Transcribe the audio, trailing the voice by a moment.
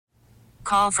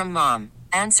Call from mom.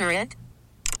 Answer it.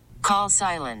 Call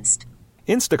silenced.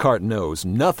 Instacart knows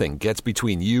nothing gets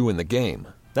between you and the game.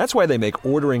 That's why they make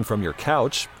ordering from your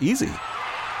couch easy.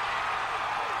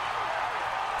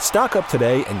 Stock up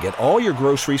today and get all your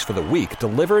groceries for the week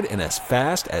delivered in as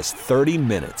fast as 30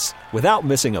 minutes without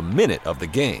missing a minute of the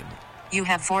game. You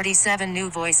have 47 new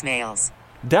voicemails.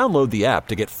 Download the app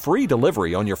to get free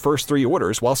delivery on your first 3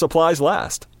 orders while supplies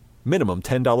last. Minimum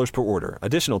 $10 per order.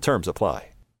 Additional terms apply.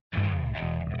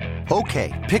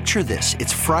 Okay, picture this.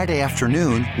 It's Friday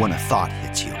afternoon when a thought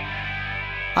hits you.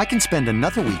 I can spend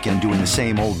another weekend doing the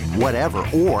same old whatever,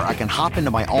 or I can hop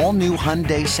into my all-new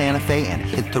Hyundai Santa Fe and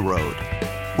hit the road.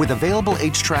 With available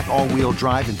H-Track all-wheel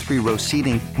drive and 3-row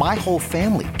seating, my whole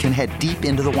family can head deep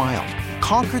into the wild.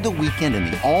 Conquer the weekend in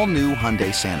the all-new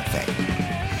Hyundai Santa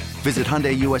Fe. Visit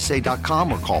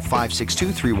HyundaiUSA.com or call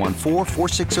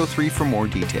 562-314-4603 for more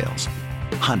details.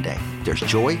 Hyundai, there's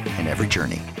joy in every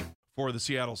journey. For the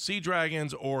Seattle Sea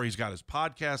Dragons, or he's got his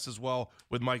podcast as well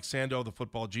with Mike Sando, the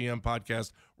Football GM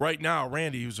podcast. Right now,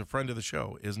 Randy, who's a friend of the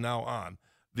show, is now on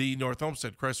the North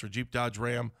Olmsted Chrysler Jeep Dodge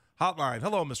Ram hotline.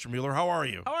 Hello, Mr. Mueller. How are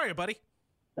you? How are you, buddy?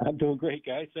 I'm doing great,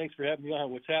 guys. Thanks for having me on.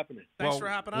 What's happening? Thanks for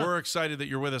hopping on. We're excited that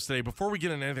you're with us today. Before we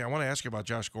get into anything, I want to ask you about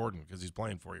Josh Gordon because he's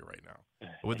playing for you right now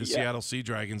with the Seattle Sea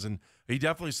Dragons, and he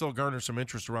definitely still garners some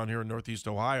interest around here in Northeast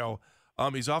Ohio.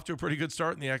 He's off to a pretty good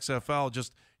start in the XFL.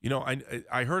 Just, you know,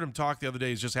 I heard him talk the other day.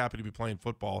 He's just happy to be playing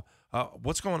football.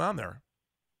 What's going on there?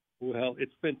 Well,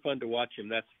 it's been fun to watch him,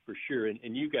 that's for sure.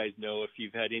 And you guys know, if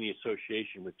you've had any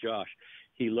association with Josh,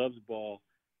 he loves ball.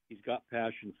 He's got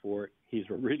passion for it. He's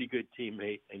a really good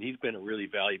teammate, and he's been a really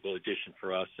valuable addition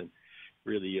for us and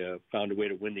really found a way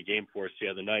to win the game for us the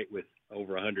other night with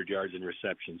over 100 yards in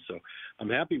reception. So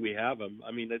I'm happy we have him. I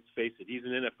mean, let's face it, he's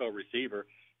an NFL receiver.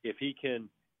 If he can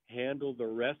handle the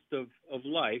rest of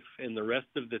life and the rest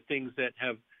of the things that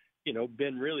have, you know,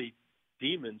 been really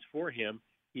demons for him,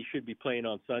 he should be playing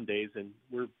on Sundays, and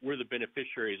we're the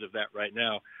beneficiaries of that right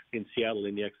now in Seattle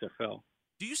in the XFL.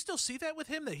 Do you still see that with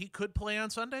him, that he could play on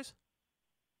Sundays?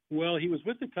 Well, he was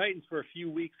with the Titans for a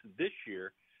few weeks this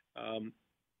year.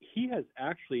 He has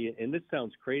actually, and this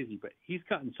sounds crazy, but he's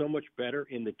gotten so much better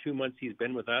in the 2 months he's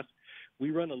been with us. We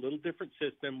run a little different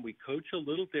system. We coach a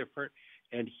little different,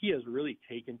 and he has really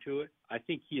taken to it. I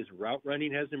think his route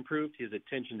running has improved. His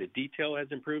attention to detail has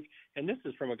improved. And this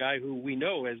is from a guy who we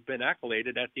know has been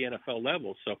accoladed at the NFL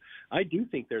level. So I do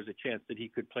think there's a chance that he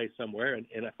could play somewhere. And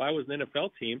if I was an NFL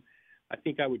team, I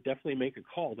think I would definitely make a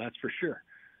call. That's for sure.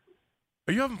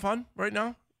 Are you having fun right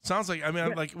now? Sounds like, I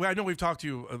mean, I know we've talked to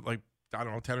you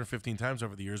 10 or 15 times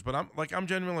over the years, but I'm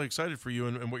genuinely excited for you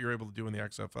and what you're able to do in the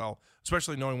XFL,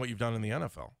 especially knowing what you've done in the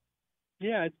NFL.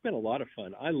 Yeah, it's been a lot of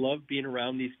fun. I love being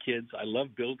around these kids. I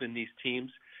love building these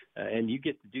teams, and you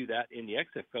get to do that in the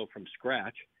XFL from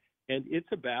scratch. And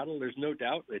it's a battle. There's no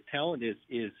doubt. The talent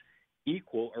is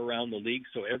equal around the league,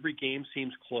 so every game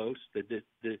seems close.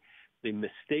 The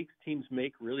mistakes teams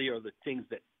make really are the things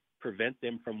that prevent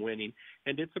them from winning,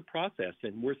 and it's a process.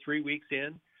 And we're 3 weeks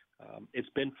in. It's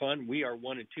been fun. We are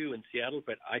 1-2 in Seattle,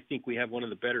 but I think we have one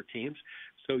of the better teams.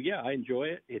 So yeah, I enjoy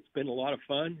it. It's been a lot of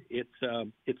fun. It's a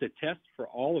test for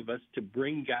all of us to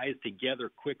bring guys together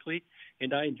quickly,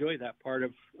 and I enjoy that part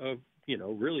of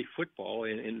really football,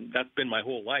 and that's been my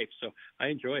whole life. So I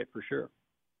enjoy it for sure.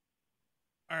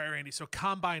 All right, Randy. So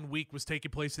Combine Week was taking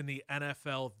place in the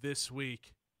NFL this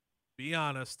week. Be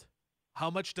honest. How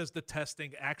much does the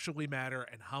testing actually matter,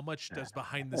 and how much does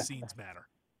behind the scenes matter?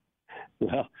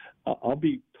 Well, I'll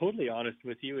be totally honest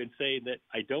with you and say that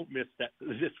I don't miss that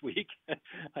this week.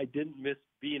 I didn't miss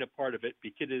being a part of it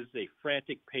because it is a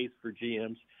frantic pace for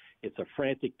GMs. It's a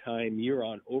frantic time. You're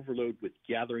on overload with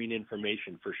gathering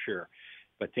information for sure.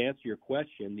 But to answer your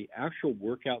question, the actual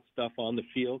workout stuff on the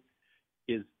field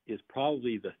is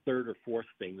probably the third or fourth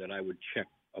thing that I would check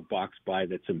a box by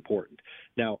that's important.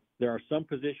 Now, there are some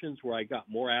positions where I got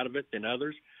more out of it than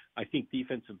others. I think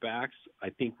defensive backs, I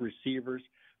think receivers,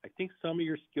 I think some of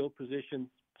your skill position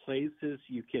places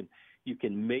you can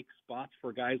make spots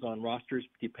for guys on rosters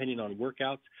depending on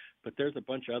workouts, but there's a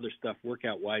bunch of other stuff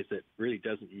workout-wise that really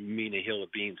doesn't mean a hill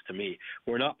of beans to me.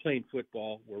 We're not playing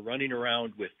football. We're running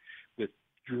around with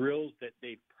drills that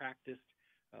they've practiced.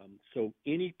 So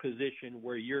any position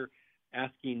where you're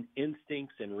asking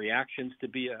instincts and reactions to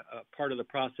be a part of the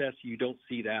process, you don't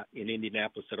see that in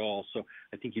Indianapolis at all. So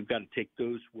I think you've got to take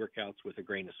those workouts with a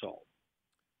grain of salt.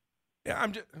 Yeah,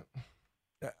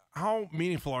 how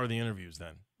meaningful are the interviews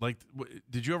then? Like,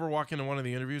 did you ever walk into one of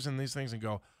the interviews in these things and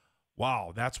go,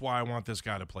 wow, that's why I want this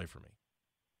guy to play for me?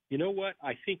 You know what?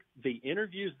 I think the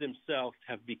interviews themselves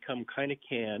have become kind of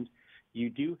canned.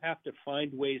 You do have to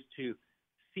find ways to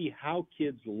see how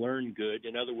kids learn good.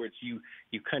 In other words, you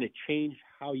kind of change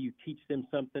how you teach them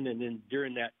something, and then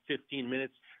during that 15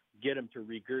 minutes, get them to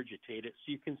regurgitate it.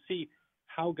 So you can see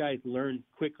how guys learn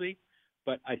quickly.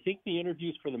 But I think the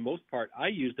interviews, for the most part, I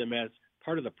use them as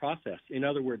part of the process. In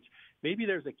other words, maybe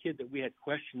there's a kid that we had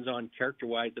questions on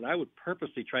character-wise, and I would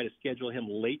purposely try to schedule him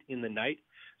late in the night.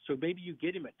 So maybe you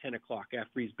get him at 10 o'clock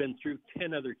after he's been through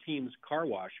 10 other teams' car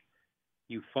wash.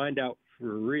 You find out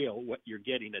for real what you're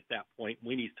getting at that point,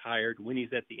 when he's tired, when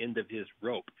he's at the end of his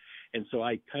rope. And so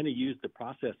I kind of use the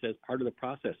process as part of the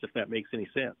process, if that makes any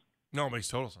sense. No, it makes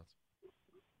total sense.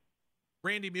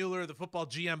 Randy Mueller, the Football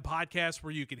GM podcast,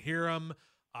 where you can hear him.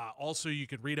 Also, you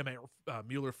can read him at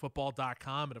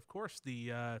MuellerFootball.com. And, of course,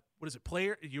 you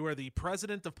are the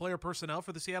president of player personnel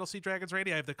for the Seattle Sea Dragons,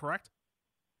 Randy. I have that correct?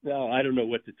 No, I don't know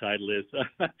what the title is.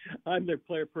 I'm their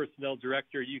player personnel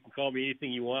director. You can call me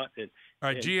anything you want. All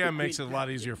right, GM makes it a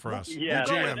lot easier for us. Yeah,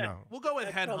 GM now. We'll go with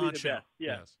head honcho.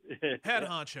 Yes. Head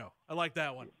honcho. I like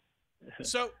that one.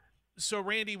 So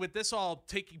Randy, with this all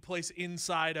taking place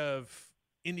inside of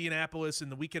Indianapolis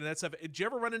and the weekend and that stuff, did you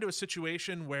ever run into a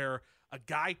situation where a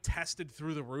guy tested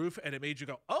through the roof and it made you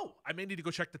go, oh, I may need to go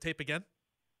check the tape again?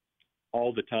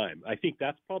 All the time. I think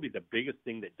that's probably the biggest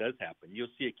thing that does happen. You'll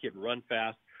see a kid run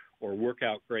fast or work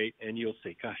out great, and you'll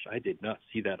say, gosh, I did not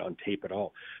see that on tape at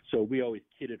all. So we always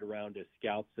kidded around as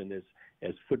scouts and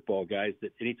as football guys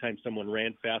that anytime someone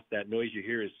ran fast, that noise you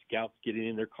hear is scouts getting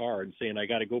in their car and saying, I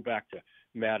got to go back to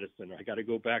Madison, or I got to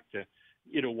go back to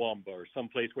Itawamba or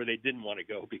someplace where they didn't want to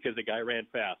go because the guy ran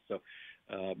fast. So,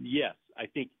 yes, I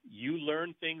think you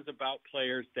learn things about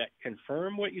players that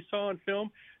confirm what you saw on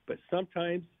film, but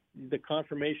sometimes the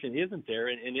confirmation isn't there,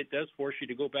 and it does force you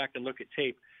to go back and look at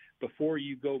tape before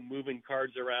you go moving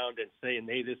cards around and saying,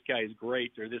 hey, this guy is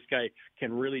great, or this guy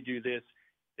can really do this.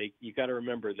 You got to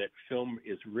remember that film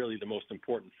is really the most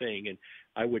important thing, and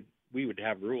we would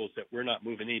have rules that we're not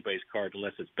moving anybody's card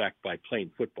unless it's backed by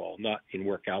playing football, not in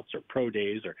workouts or pro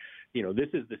days, or, this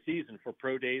is the season for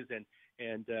pro days and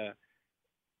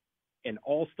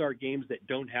all-star games that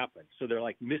don't happen. So they're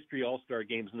like mystery all-star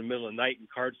games in the middle of the night, and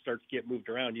cards start to get moved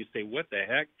around. You say, what the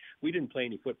heck? We didn't play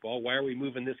any football. Why are we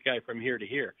moving this guy from here to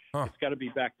here? Huh. It's got to be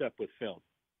backed up with film.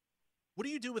 What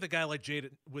do you do with a guy like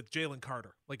Jalen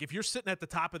Carter? Like, if you're sitting at the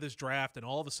top of this draft and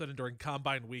all of a sudden during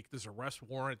Combine Week, this arrest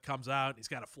warrant comes out, and he's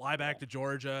got to fly back to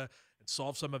Georgia and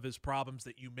solve some of his problems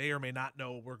that you may or may not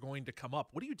know were going to come up.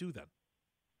 What do you do then?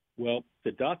 Well,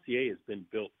 the dossier has been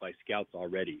built by scouts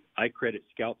already. I credit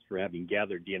scouts for having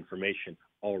gathered the information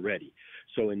already.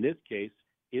 So in this case,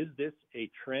 is this a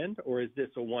trend or is this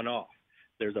a one-off?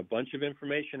 There's a bunch of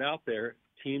information out there.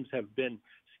 Teams have been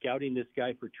scouting this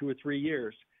guy for 2 or 3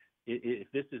 years.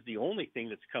 If this is the only thing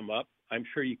that's come up, I'm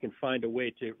sure you can find a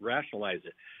way to rationalize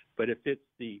it. But if it's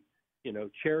the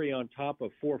cherry on top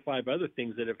of 4 or 5 other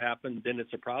things that have happened, then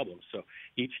it's a problem. So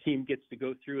each team gets to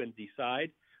go through and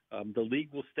decide. The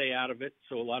league will stay out of it,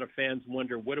 so a lot of fans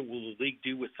wonder, what will the league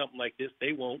do with something like this?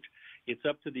 They won't. It's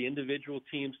up to the individual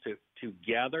teams to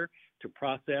gather, to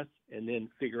process, and then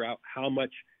figure out how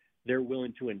much they're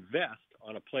willing to invest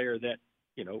on a player that,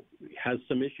 has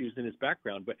some issues in his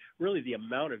background. But really the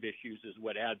amount of issues is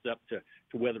what adds up to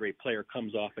whether a player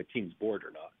comes off a team's board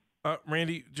or not.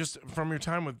 Randy, just from your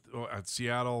time at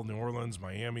Seattle, New Orleans,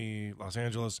 Miami, Los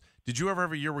Angeles, did you ever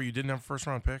have a year where you didn't have a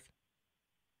first-round pick?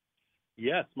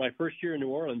 Yes, my first year in New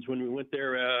Orleans, when we went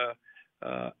there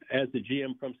as the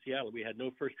GM from Seattle, we had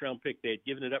no first-round pick. They had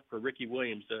given it up for Ricky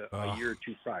Williams a year or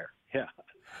two prior. Yeah.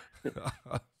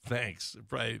 Thanks.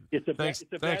 Right. It's a thanks,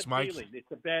 bad Mike. feeling.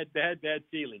 It's a bad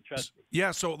feeling. Trust me.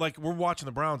 Yeah. So, we're watching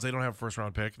the Browns. They don't have a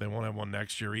first-round pick. They won't have one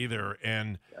next year either.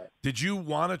 And did you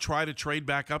want to try to trade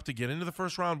back up to get into the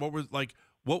first round?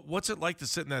 What's it like to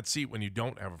sit in that seat when you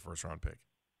don't have a first-round pick?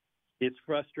 It's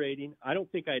frustrating. I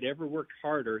don't think I'd ever worked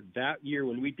harder that year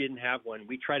when we didn't have one.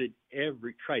 We tried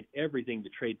everything to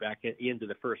trade back into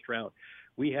the first round.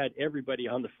 We had everybody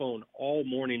on the phone all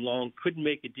morning long, couldn't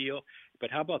make a deal.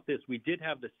 But how about this? We did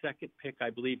have the second pick, I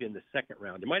believe, in the second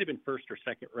round. It might have been first or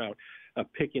second round, a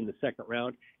pick in the second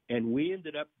round. And we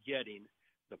ended up getting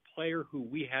the player who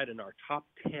we had in our top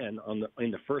 10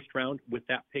 in the first round with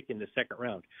that pick in the second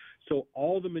round. So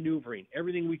all the maneuvering,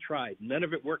 everything we tried, none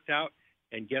of it worked out.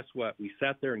 And guess what? We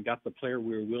sat there and got the player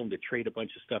we were willing to trade a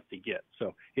bunch of stuff to get.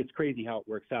 So it's crazy how it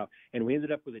works out. And we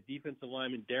ended up with a defensive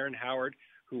lineman, Darren Howard,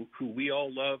 who we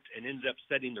all loved, and ended up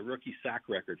setting the rookie sack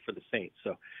record for the Saints.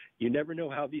 So you never know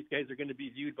how these guys are going to be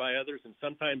viewed by others, and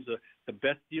sometimes the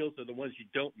best deals are the ones you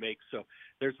don't make. So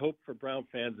there's hope for Brown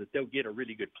fans that they'll get a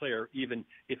really good player, even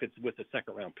if it's with a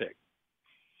second-round pick.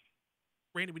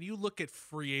 Randy, when you look at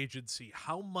free agency,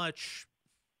 how much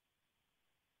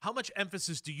how much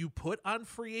emphasis do you put on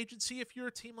free agency if you're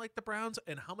a team like the Browns,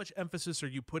 and how much emphasis are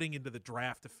you putting into the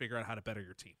draft to figure out how to better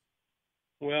your team?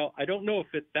 Well, I don't know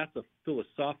if that's a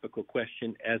philosophical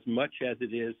question as much as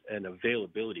it is an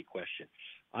availability question.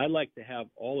 I like to have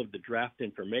all of the draft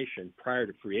information prior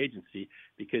to free agency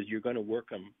because you're going to work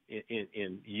them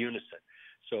in unison.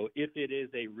 So if it is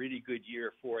a really good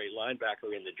year for a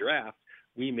linebacker in the draft,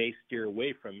 we may steer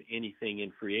away from anything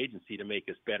in free agency to make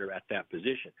us better at that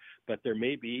position. But there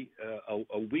may be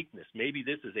a weakness. Maybe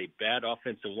this is a bad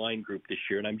offensive line group this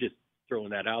year, and I'm just throwing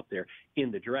that out there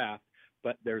in the draft.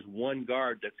 But there's one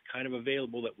guard that's kind of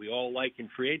available that we all like in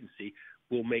free agency.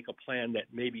 We'll make a plan that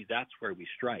maybe that's where we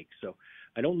strike. So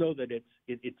I don't know that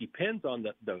it depends on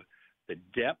the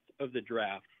depth of the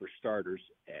draft for starters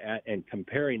and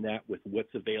comparing that with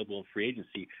what's available in free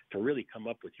agency to really come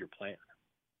up with your plan.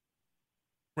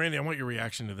 Randy, I want your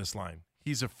reaction to this line.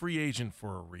 He's a free agent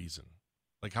for a reason.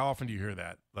 Like, how often do you hear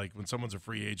that? Like, when someone's a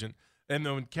free agent, and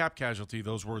then cap casualty,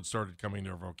 those words started coming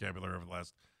into our vocabulary over the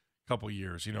last couple of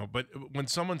years, But when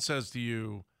someone says to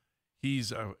you,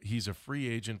 he's a free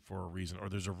agent for a reason, or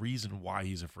there's a reason why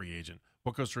he's a free agent,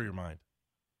 what goes through your mind?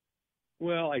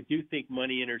 Well, I do think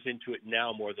money enters into it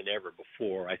now more than ever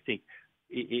before. I think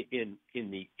in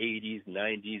the 80s,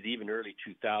 90s, even early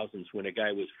 2000s, when a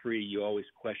guy was free, you always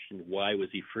questioned why was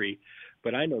he free.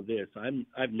 But I know this: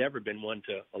 I've never been one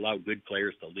to allow good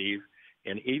players to leave,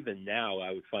 and even now,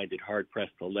 I would find it hard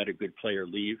pressed to let a good player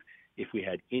leave. If we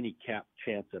had any cap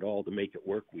chance at all to make it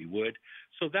work, we would.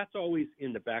 So that's always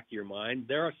in the back of your mind.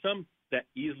 There are some that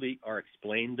easily are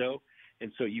explained, though,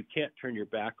 and so you can't turn your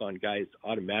back on guys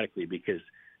automatically because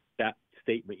that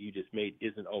statement you just made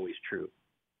isn't always true.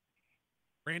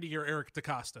 Randy, you're Eric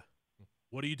DeCosta.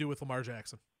 What do you do with Lamar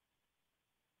Jackson?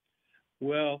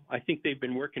 Well, I think they've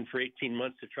been working for 18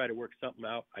 months to try to work something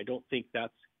out. I don't think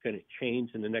that's going to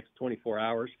change in the next 24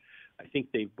 hours. I think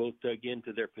they've both dug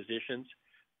into their positions.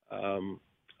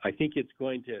 I think it's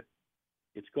going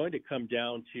to come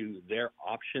down to their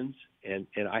options, and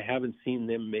I haven't seen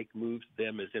them make moves,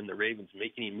 them as in the Ravens,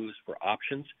 make any moves for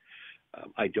options.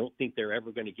 I don't think they're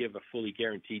ever going to give a fully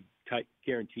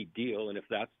guaranteed deal, and if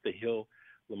that's the hill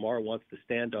Lamar wants to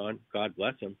stand on, God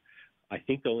bless him. I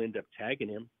think they'll end up tagging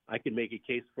him. I could make a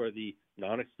case for the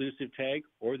non-exclusive tag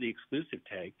or the exclusive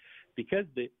tag because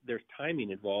there's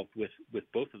timing involved with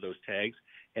both of those tags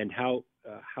and how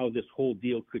this whole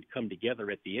deal could come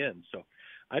together at the end. So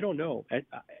I don't know.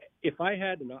 If I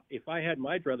had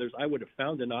my druthers, I would have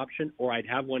found an option, or I'd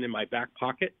have one in my back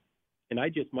pocket, and I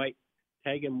just might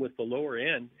tag him with the lower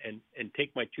end and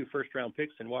take my 2 first-round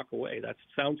picks and walk away. That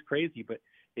sounds crazy, but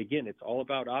again, it's all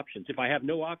about options. If I have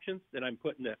no options, then I'm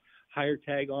putting a higher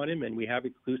tag on him, and we have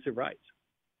exclusive rights.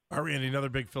 All right, Randy, another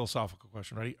big philosophical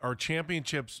question. Ready? Are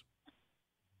championships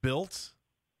built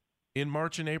in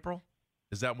March and April?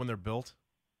 Is that when they're built?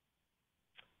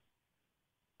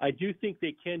 I do think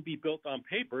they can be built on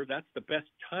paper. That's the best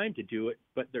time to do it,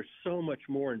 but there's so much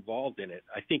more involved in it.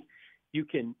 I think you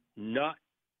can not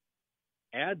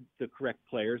add the correct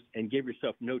players and give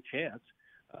yourself no chance.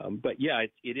 But, yeah,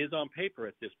 it is on paper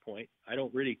at this point. I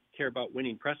don't really care about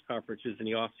winning press conferences in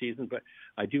the off season, but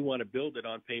I do want to build it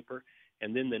on paper.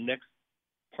 And then the next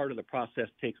part of the process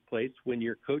takes place when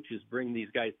your coaches bring these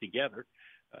guys together,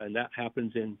 and that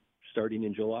happens starting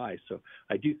in July. So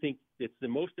I do think it's the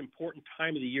most important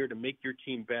time of the year to make your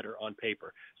team better on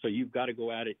paper. So you've got to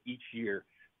go at it each year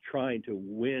trying to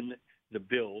win the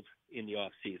build in the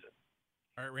off season.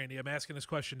 All right, Randy, I'm asking this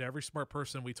question to every smart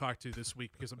person we talked to this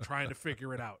week because I'm trying to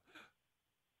figure it out.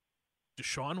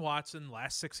 Deshaun Watson,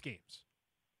 last 6 games.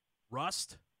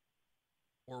 Rust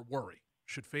or worry?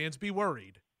 Should fans be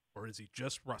worried, or is he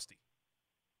just rusty?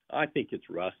 I think it's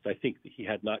rust. I think that he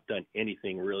had not done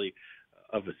anything really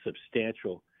of a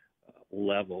substantial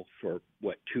level for,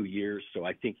 2 years. So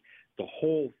I think the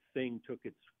whole thing took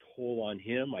its toll on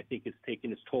him. I think it's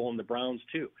taken its toll on the Browns,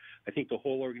 too. I think the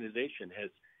whole organization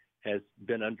has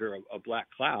been under a black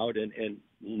cloud, and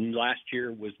last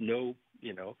year was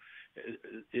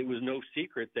it was no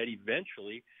secret that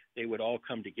eventually they would all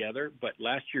come together, but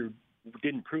last year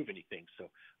didn't prove anything. So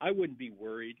I wouldn't be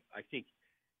worried. I think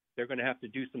they're going to have to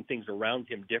do some things around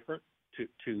him different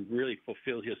to really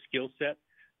fulfill his skill set,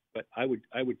 but I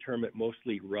would term it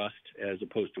mostly rust as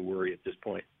opposed to worry at this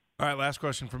point. All right, last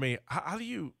question for me. How do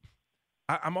you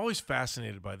I'm always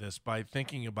fascinated by this, by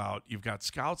thinking about, you've got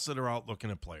scouts that are out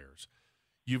looking at players.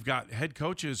 You've got head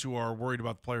coaches who are worried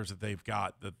about the players that they've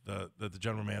got, that the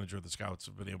general manager of the scouts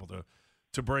have been able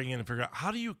to bring in and figure out.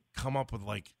 How do you come up with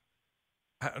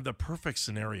the perfect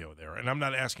scenario there? And I'm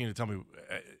not asking you to tell me,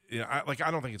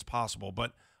 I don't think it's possible,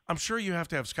 but I'm sure you have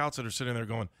to have scouts that are sitting there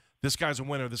going, this guy's a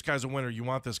winner, you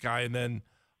want this guy, and then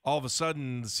all of a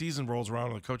sudden the season rolls around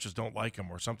and the coaches don't like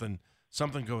him, or something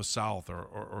goes south,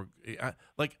 or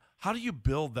like, how do you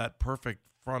build that perfect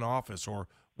front office, or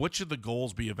what should the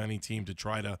goals be of any team to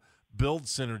try to build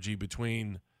synergy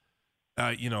between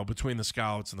between the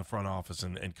scouts and the front office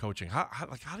and coaching?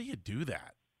 How do you do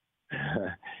that?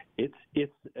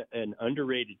 It's an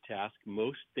underrated task.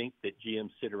 Most think that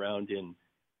GMs sit around in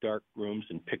dark rooms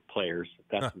and pick players.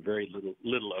 That's very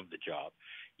little of the job.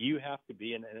 You have to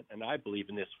be, and I believe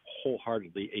in this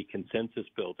wholeheartedly, a consensus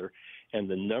builder. And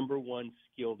the number one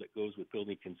skill that goes with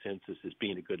building consensus is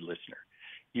being a good listener.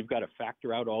 You've got to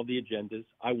factor out all the agendas.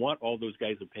 I want all those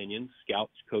guys' opinions,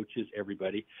 scouts, coaches,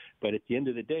 everybody. But at the end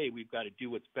of the day, we've got to do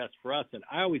what's best for us. And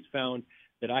I always found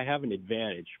that I have an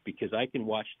advantage because I can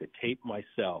watch the tape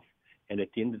myself. And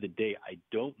at the end of the day, I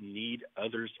don't need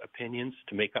others' opinions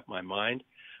to make up my mind.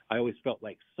 I always felt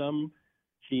like some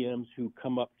GMs who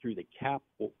come up through the cap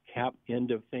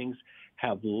end of things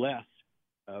have less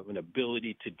of an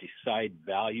ability to decide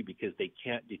value because they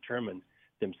can't determine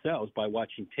themselves by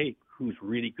watching tape who's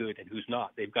really good and who's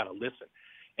not. They've got to listen,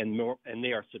 and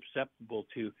they are susceptible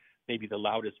to maybe the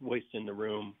loudest voice in the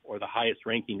room or the highest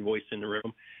ranking voice in the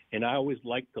room. And I always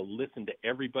like to listen to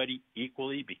everybody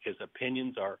equally because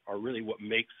opinions are really what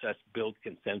makes us build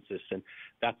consensus. And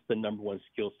that's the number one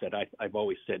skill set I've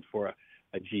always said for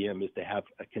a GM is to have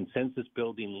a consensus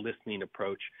building, listening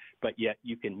approach, but yet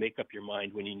you can make up your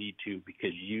mind when you need to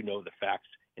because you know the facts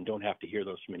and don't have to hear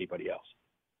those from anybody else.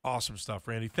 Awesome stuff,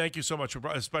 Randy. Thank you so much,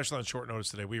 especially on short notice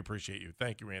today. We appreciate you.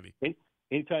 Thank you, Randy.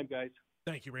 Anytime, guys.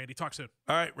 Thank you, Randy. Talk soon.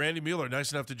 All right, Randy Mueller,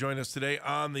 nice enough to join us today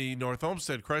on the North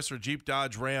Olmsted Chrysler Jeep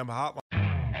Dodge Ram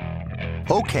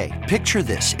Hotline. Okay, picture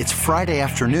this. It's Friday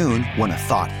afternoon when a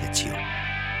thought hits you.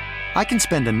 I can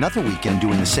spend another weekend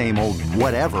doing the same old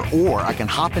whatever, or I can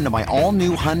hop into my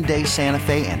all-new Hyundai Santa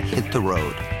Fe and hit the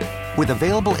road. With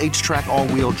available H-Track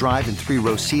all-wheel drive and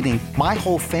 3-row seating, my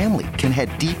whole family can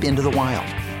head deep into the wild.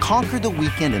 Conquer the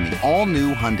weekend in the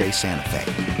all-new Hyundai Santa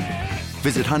Fe.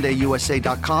 Visit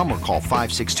HyundaiUSA.com or call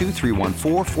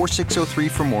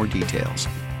 562-314-4603 for more details.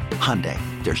 Hyundai,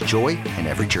 there's joy in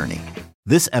every journey.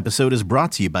 This episode is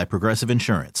brought to you by Progressive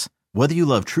Insurance. Whether you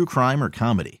love true crime or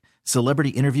comedy,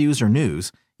 celebrity interviews or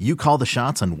news, you call the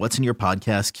shots on what's in your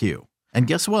podcast queue. And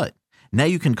guess what? Now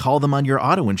you can call them on your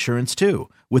auto insurance too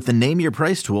with the Name Your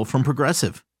Price tool from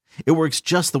Progressive. It works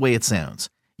just the way it sounds.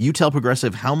 You tell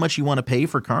Progressive how much you want to pay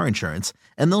for car insurance,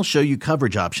 and they'll show you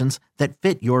coverage options that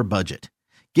fit your budget.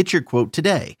 Get your quote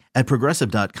today at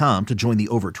Progressive.com to join the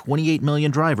over 28 million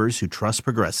drivers who trust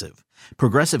Progressive.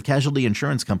 Progressive Casualty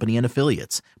Insurance Company and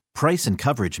Affiliates. Price and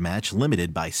coverage match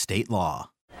limited by state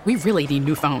law. We really need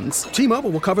new phones. T-Mobile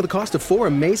will cover the cost of 4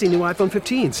 amazing new iPhone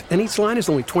 15s, and each line is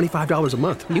only $25 a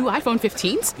month. New iPhone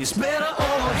 15s? It's better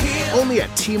over here. Only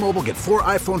at T-Mobile, get 4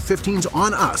 iPhone 15s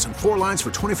on us and 4 lines for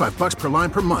 $25 per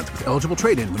line per month with eligible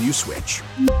trade-in when you switch.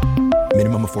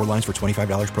 Minimum of 4 lines for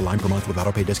 $25 per line per month with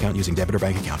autopay discount using debit or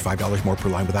bank account. $5 more per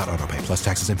line without autopay, plus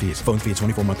taxes and fees. Phone fee at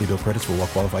 24 monthly bill credits for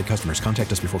well-qualified customers.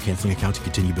 Contact us before canceling account to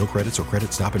continue bill credits or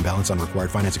credit stop and balance on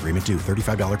required finance agreement due.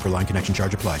 $35 per line connection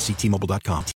charge applies. See T-Mobile.com.